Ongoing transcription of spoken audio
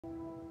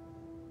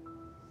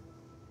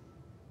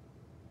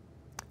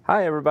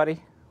Hi everybody,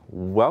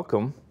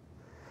 welcome,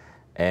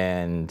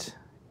 and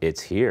it's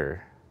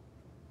here.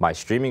 My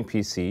streaming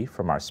PC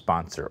from our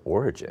sponsor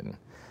Origin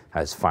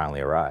has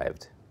finally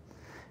arrived,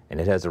 and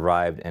it has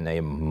arrived in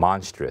a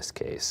monstrous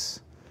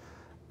case,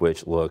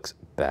 which looks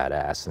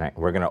badass. And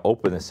we're going to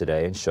open this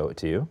today and show it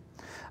to you.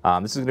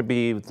 This is going to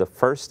be the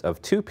first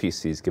of two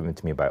PCs given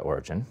to me by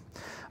Origin.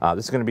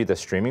 This is going to be the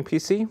streaming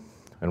PC,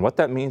 and what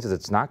that means is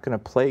it's not going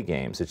to play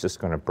games, it's just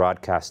going to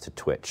broadcast to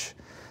Twitch.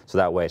 So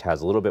that way it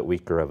has a little bit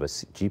weaker of a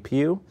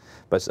GPU,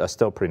 but a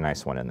still pretty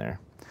nice one in there.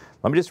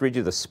 Let me just read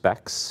you the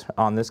specs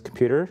on this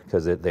computer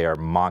because they are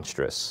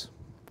monstrous.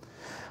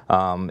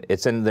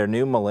 It's in their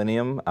new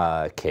Millennium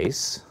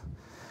case.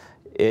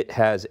 It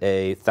has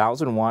a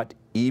 1000 watt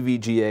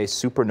EVGA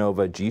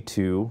Supernova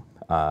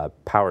G2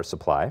 power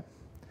supply.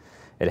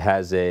 It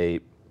has a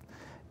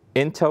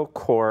Intel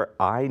Core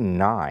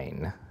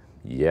i9,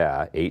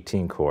 yeah,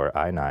 18 core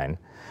i9,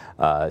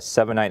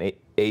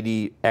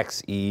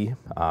 7980XE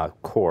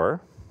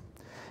core.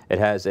 It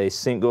has a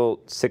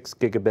single 6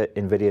 gigabit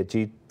NVIDIA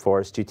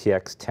GeForce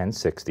GTX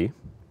 1060.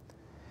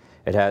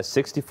 It has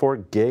 64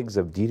 gigs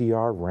of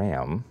DDR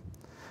RAM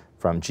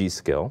from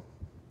G.Skill.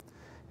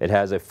 It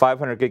has a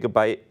 500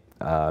 gigabyte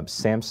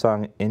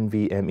Samsung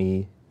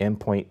NVMe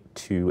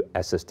M.2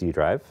 SSD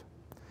drive,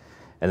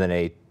 and then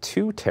a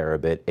 2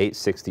 terabit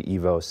 860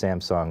 EVO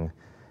Samsung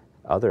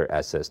other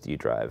SSD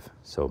drive.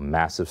 So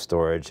massive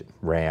storage,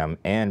 RAM,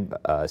 and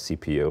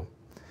CPU.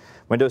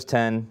 Windows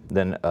 10,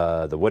 then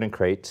the wooden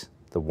crate,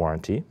 the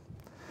warranty,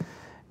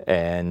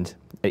 and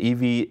an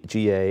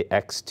EVGA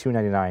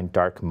X299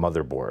 dark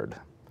motherboard.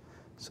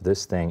 So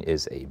this thing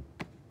is a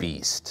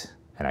beast,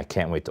 and I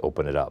can't wait to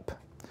open it up.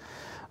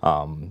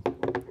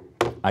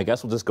 I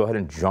guess we'll just go ahead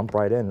and jump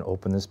right in and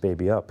open this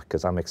baby up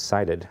because I'm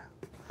excited.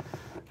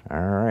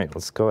 All right,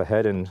 let's go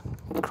ahead and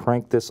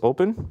crank this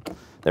open.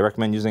 They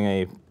recommend using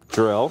a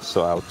drill,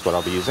 so that's what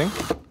I'll be using.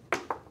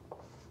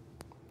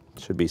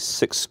 Should be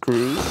 6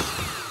 screws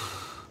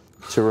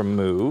to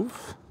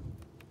remove.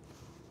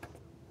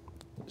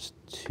 There's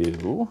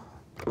 2.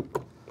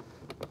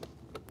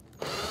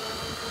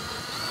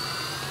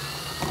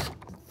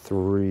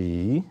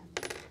 3.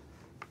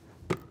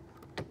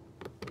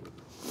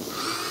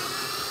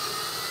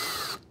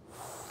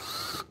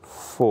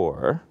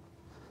 4.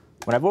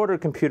 When I've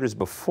ordered computers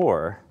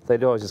before,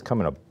 they'd always just come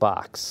in a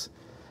box,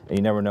 and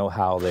you never know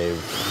how they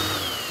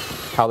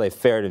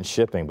fared in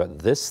shipping. But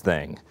this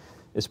thing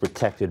is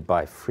protected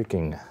by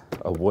freaking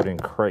a wooden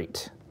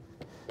crate,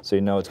 so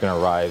you know it's going to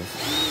arrive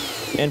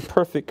in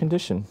perfect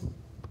condition.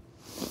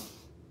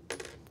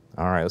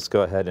 All right, let's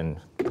go ahead and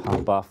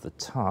pop off the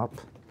top.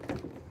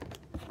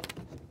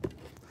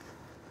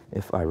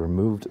 If I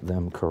removed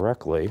them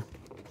correctly.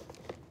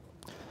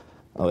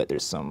 Oh wait,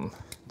 there's some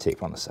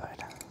tape on the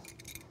side.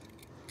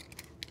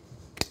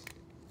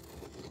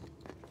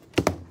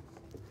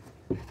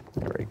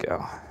 There we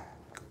go.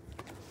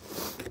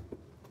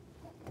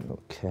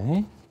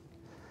 Okay.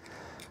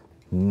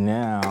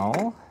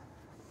 Now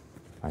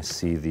I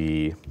see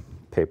the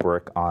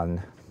paperwork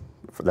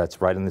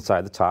that's right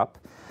inside the top.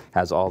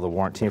 Has all the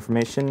warranty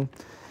information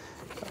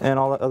and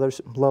all the other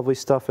lovely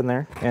stuff in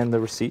there, and the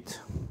receipt.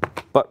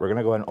 But we're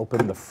gonna go ahead and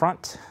open the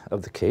front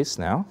of the case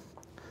now.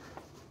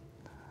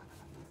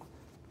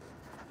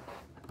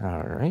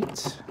 All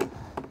right.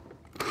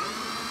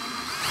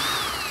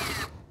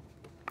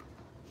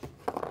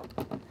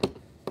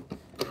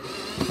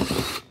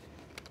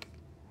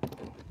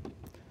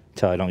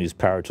 Tell I don't use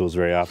power tools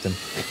very often.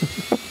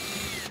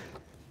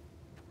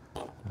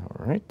 All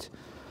right.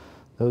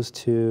 Those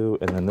 2,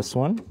 and then this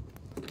one.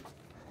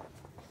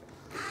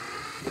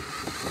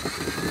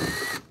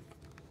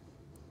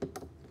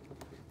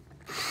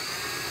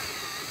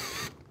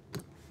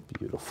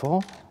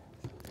 Beautiful.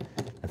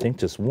 I think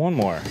just one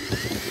more.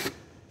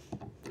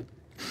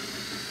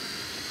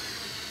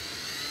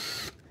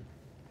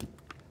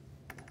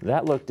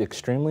 That looked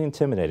extremely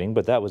intimidating,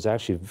 but that was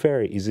actually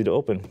very easy to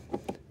open.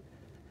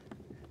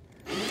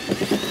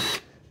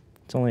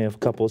 It's only a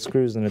couple of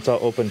screws and it's all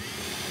open.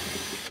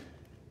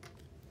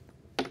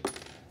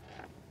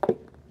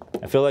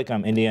 I feel like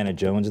I'm Indiana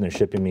Jones and they're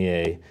shipping me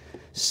a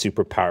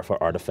super powerful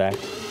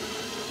artifact.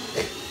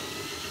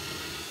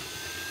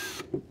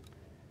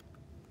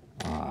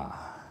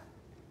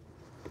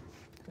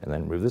 And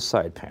then remove the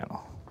side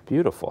panel.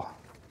 Beautiful.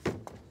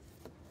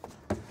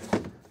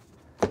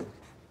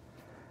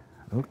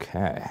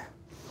 Okay.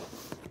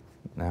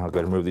 Now I'll go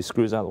ahead and remove these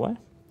screws out of the way.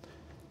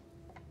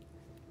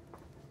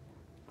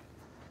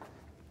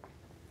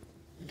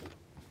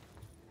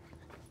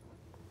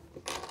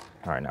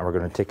 All right, now we're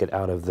going to take it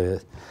out of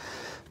the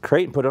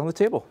crate and put it on the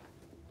table.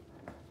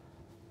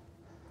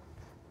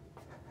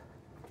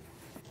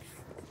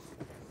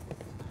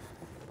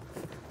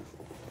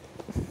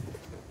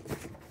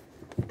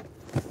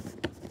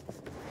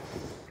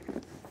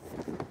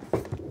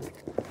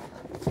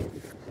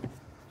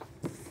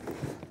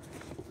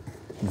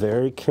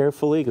 Very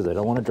carefully, because I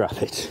don't want to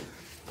drop it.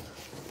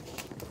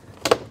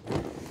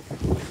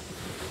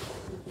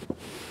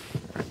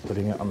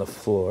 Putting it on the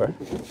floor.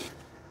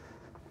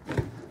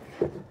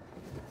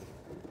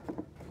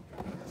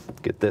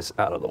 this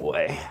out of the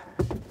way.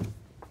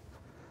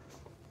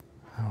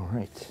 All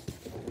right.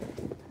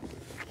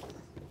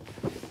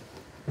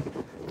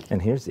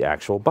 And here's the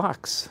actual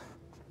box.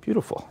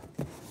 Beautiful.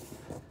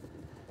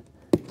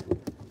 I'm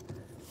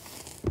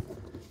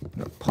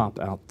gonna pop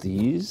out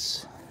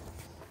these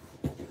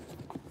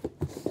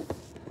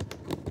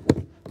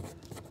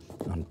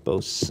on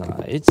both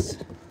sides.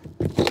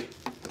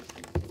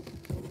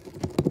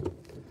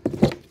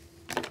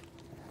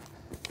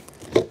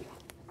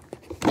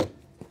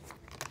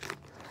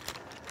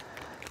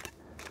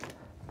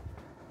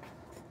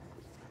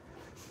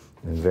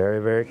 And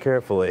very, very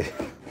carefully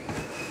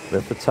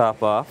lift the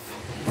top off.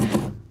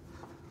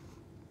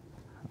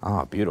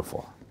 Ah,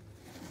 beautiful.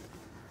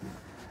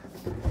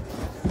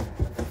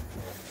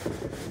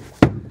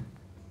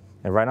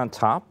 And right on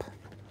top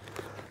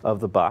of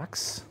the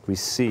box, we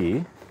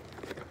see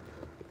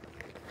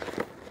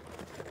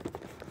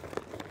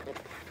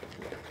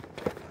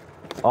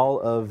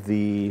all of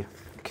the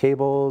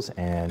cables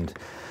and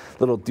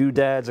little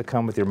doodads that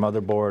come with your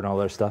motherboard and all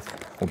that stuff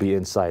will be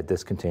inside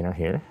this container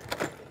here.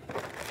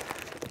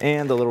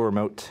 And the little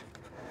remote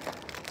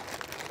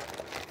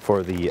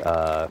for the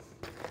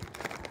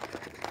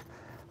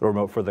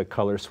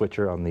color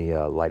switcher on the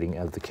lighting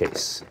of the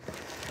case.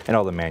 And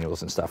all the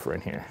manuals and stuff are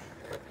in here.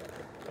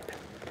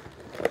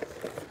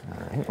 All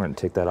right, we're gonna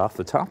take that off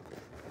the top.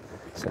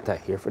 Set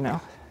that here for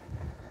now.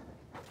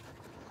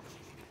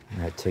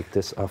 And I take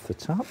this off the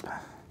top.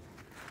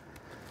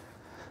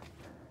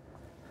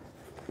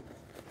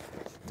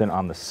 Then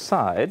on the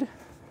side,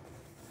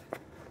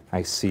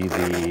 I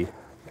see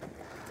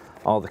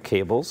all the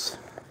cables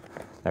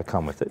that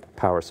come with it.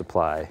 Power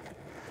supply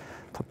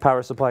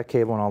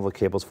cable and all the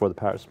cables for the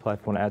power supply.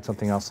 If I want to add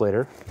something else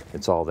later,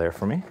 it's all there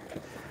for me.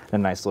 A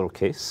nice little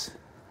case.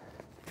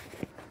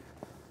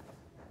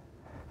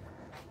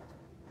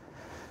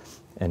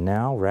 And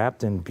now,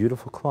 wrapped in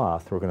beautiful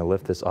cloth, we're going to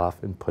lift this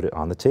off and put it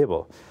on the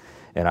table.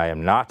 And I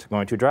am not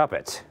going to drop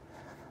it.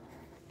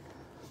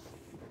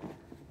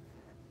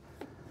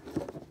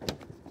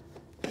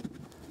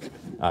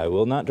 I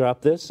will not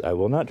drop this. I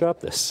will not drop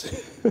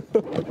this.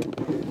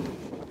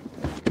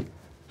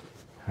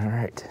 All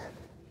right.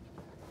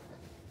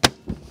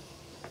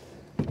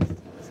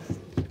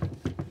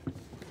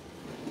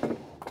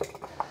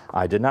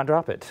 I did not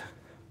drop it.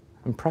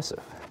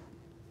 Impressive.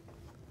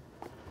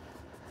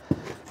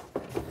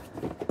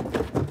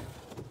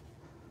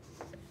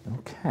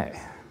 Okay.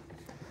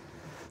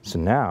 So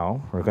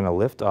now we're going to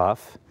lift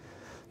off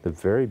the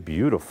very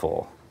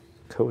beautiful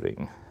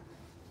coating.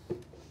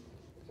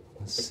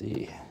 Let's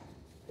see.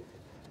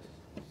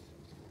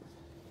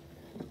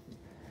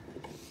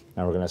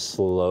 Now we're going to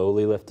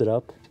slowly lift it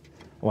up.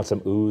 I want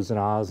some oohs and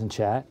ahs in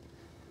chat.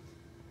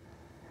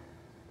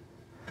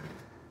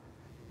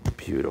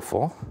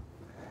 Beautiful.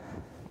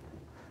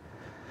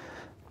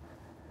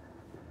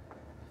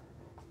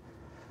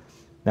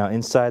 Now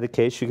inside the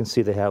case, you can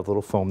see they have a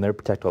little foam there to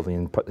protect all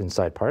the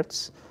inside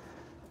parts.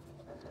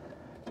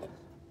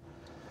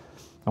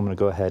 I'm going to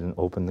go ahead and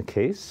open the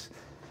case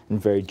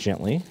and very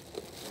gently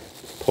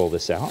pull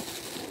this out.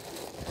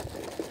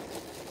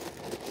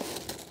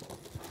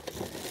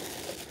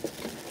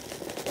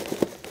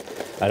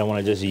 I don't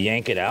want to just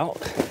yank it out.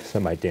 That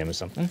might damage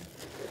something.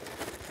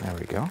 There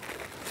we go.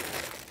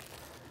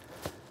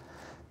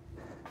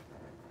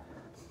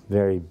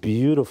 Very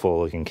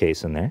beautiful looking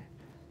case in there.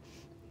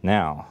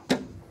 Now,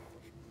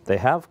 they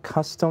have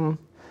custom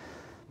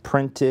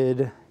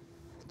printed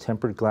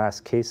tempered glass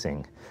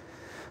casing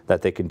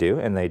that they can do,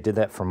 and they did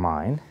that for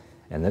mine,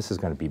 and this is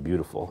going to be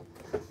beautiful.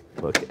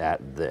 Look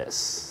at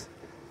this.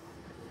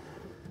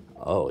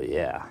 Oh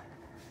yeah.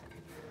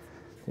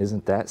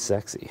 Isn't that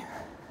sexy?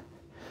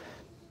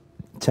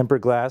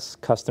 Tempered glass,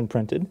 custom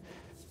printed.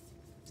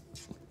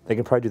 They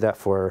can probably do that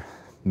for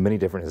many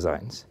different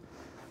designs.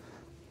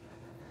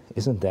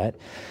 Isn't that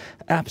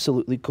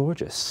absolutely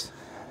gorgeous?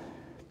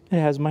 It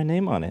has my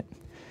name on it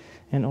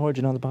and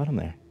Origin on the bottom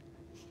there.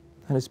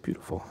 That is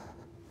beautiful.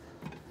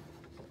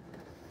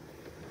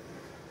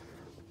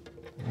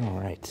 All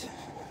right.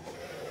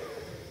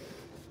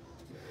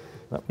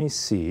 Let me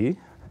see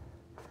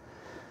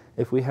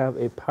if we have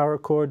a power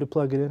cord to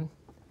plug it in.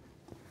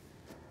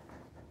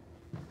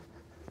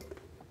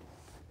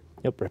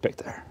 Yep, right back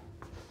there.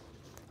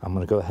 I'm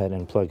going to go ahead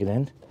and plug it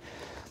in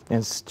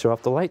and show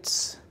off the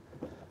lights.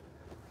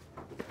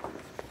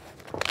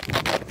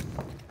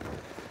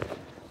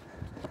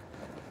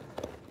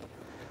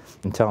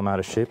 And tell them out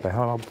of shape by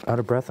how out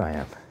of breath I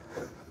am.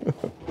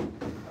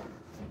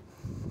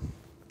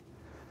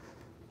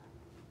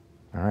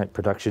 All right,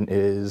 production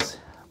is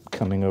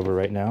coming over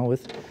right now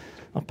with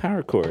a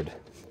power cord.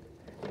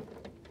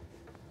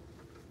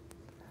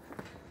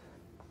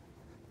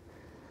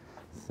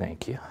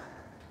 Thank you.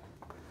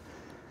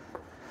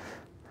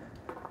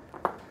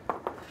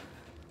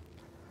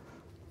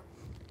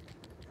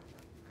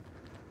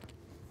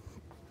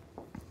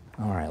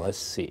 All right, let's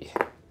see.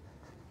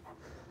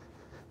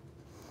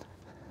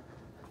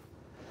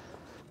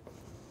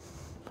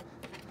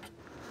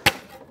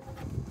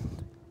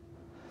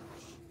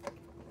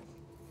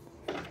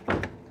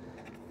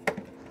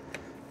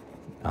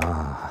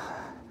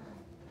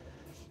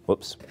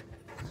 Whoops.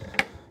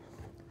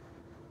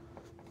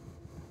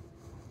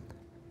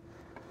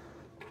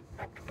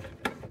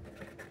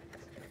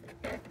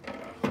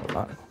 Hold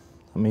on.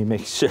 Let me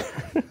make sure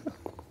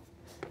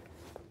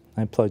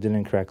I plugged it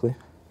in correctly.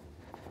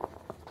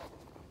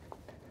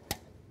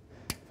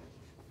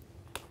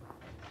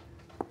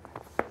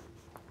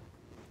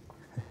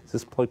 Is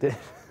this plugged in?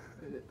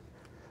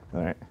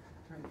 All right.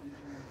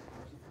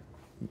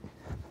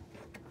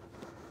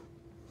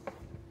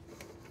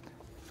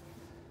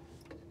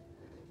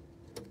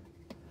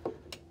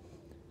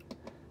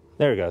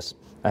 There it goes.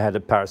 I had the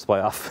power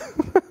supply off.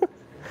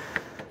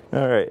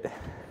 All right.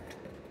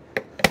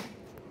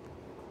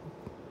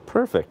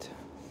 Perfect.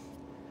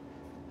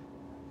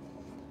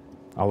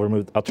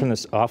 I'll turn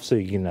this off so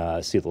you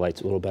can see the lights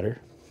a little better.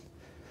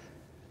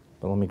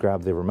 But let me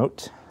grab the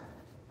remote.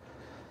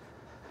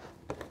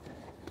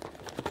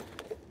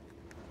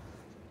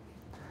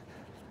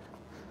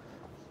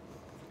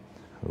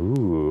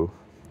 Ooh,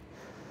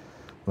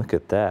 look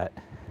at that.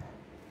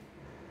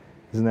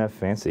 Isn't that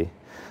fancy?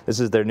 This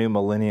is their new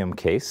Millennium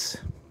case,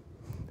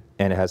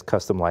 and it has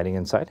custom lighting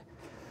inside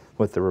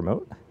with the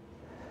remote.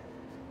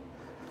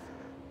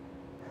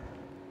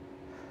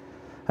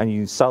 And you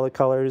use solid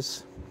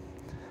colors,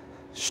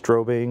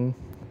 strobing,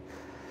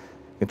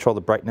 control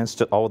the brightness,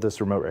 just all of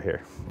this remote right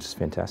here, which is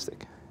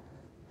fantastic.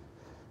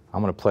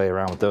 I'm gonna play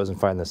around with those and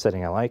find the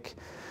setting I like.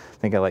 I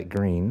think I like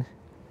green.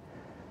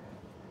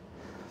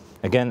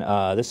 Again,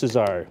 this is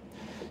our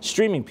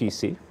streaming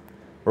PC.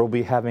 We'll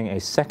be having a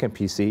second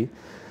PC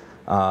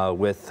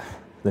with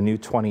the new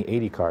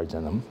 2080 cards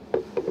in them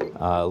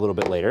a little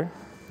bit later.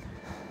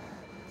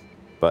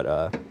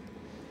 But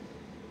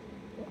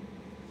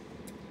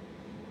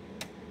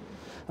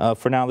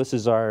for now, this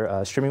is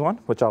our streaming one,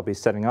 which I'll be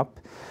setting up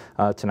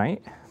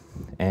tonight.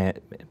 And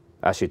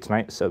actually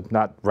tonight, so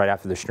not right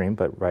after the stream,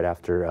 but right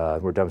after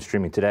we're done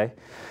streaming today.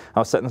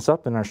 I'll set this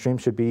up, and our stream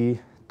should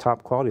be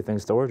top quality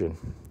thanks to Origin.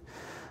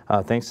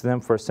 Thanks to them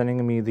for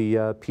sending me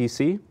the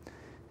PC,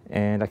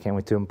 and I can't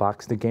wait to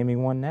unbox the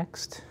gaming one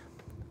next.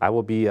 I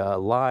will be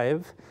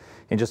live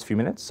in just a few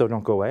minutes, so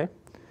don't go away,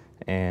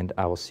 and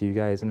I will see you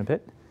guys in a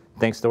bit.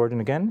 Thanks to Origin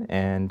again,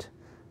 and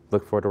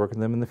look forward to working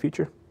with them in the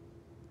future.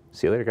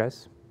 See you later,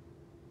 guys.